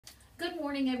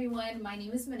morning, everyone. My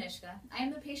name is Manishka. I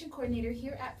am the patient coordinator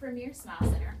here at Premier Smile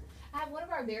Center. I have one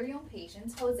of our very own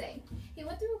patients, Jose. He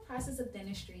went through a process of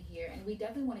dentistry here, and we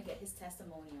definitely want to get his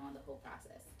testimony on the whole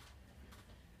process.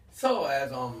 So,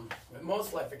 as with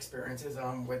most life experiences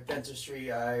with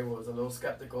dentistry, I was a little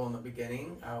skeptical in the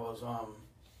beginning. I was a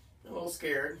little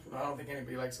scared. I don't think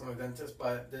anybody likes going to the dentist,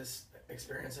 but this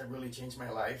experience had really changed my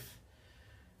life.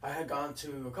 I had gone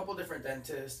to a couple different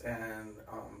dentists, and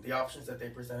the options that they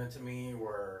presented to me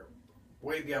were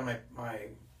way beyond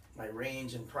my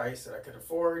range and price that I could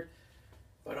afford.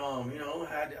 But I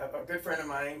had a good friend of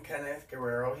mine, Kenneth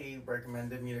Guerrero. He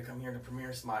recommended me to come here to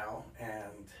Premier Smile,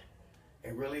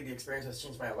 and really the experience has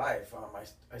changed my life.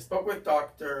 I spoke with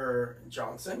Dr.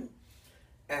 Johnson,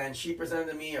 and she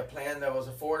presented me a plan that was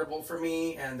affordable for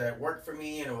me and that worked for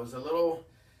me, and it was a little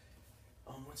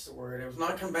it was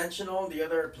non-conventional. The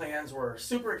other plans were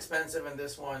super expensive, and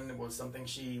this one was something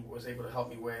she was able to help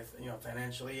me with,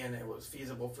 financially, and it was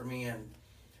feasible for me. And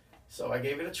so I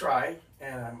gave it a try,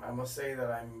 and I must say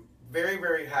that I'm very,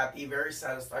 very happy, very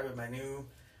satisfied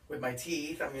with my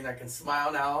teeth. I mean, I can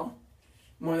smile now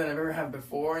more than I've ever had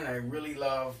before, and I really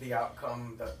love the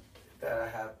outcome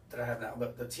that I have now.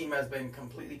 The team has been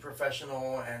completely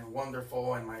professional and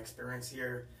wonderful, and my experience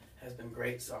here has been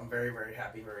great. So I'm very, very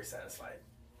happy, very satisfied.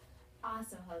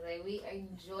 Awesome, Jose. We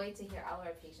enjoy to hear all of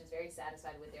our patients very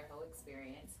satisfied with their whole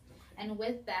experience. And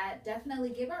with that,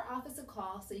 definitely give our office a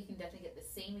call so you can definitely get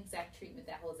the same exact treatment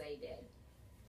that Jose did.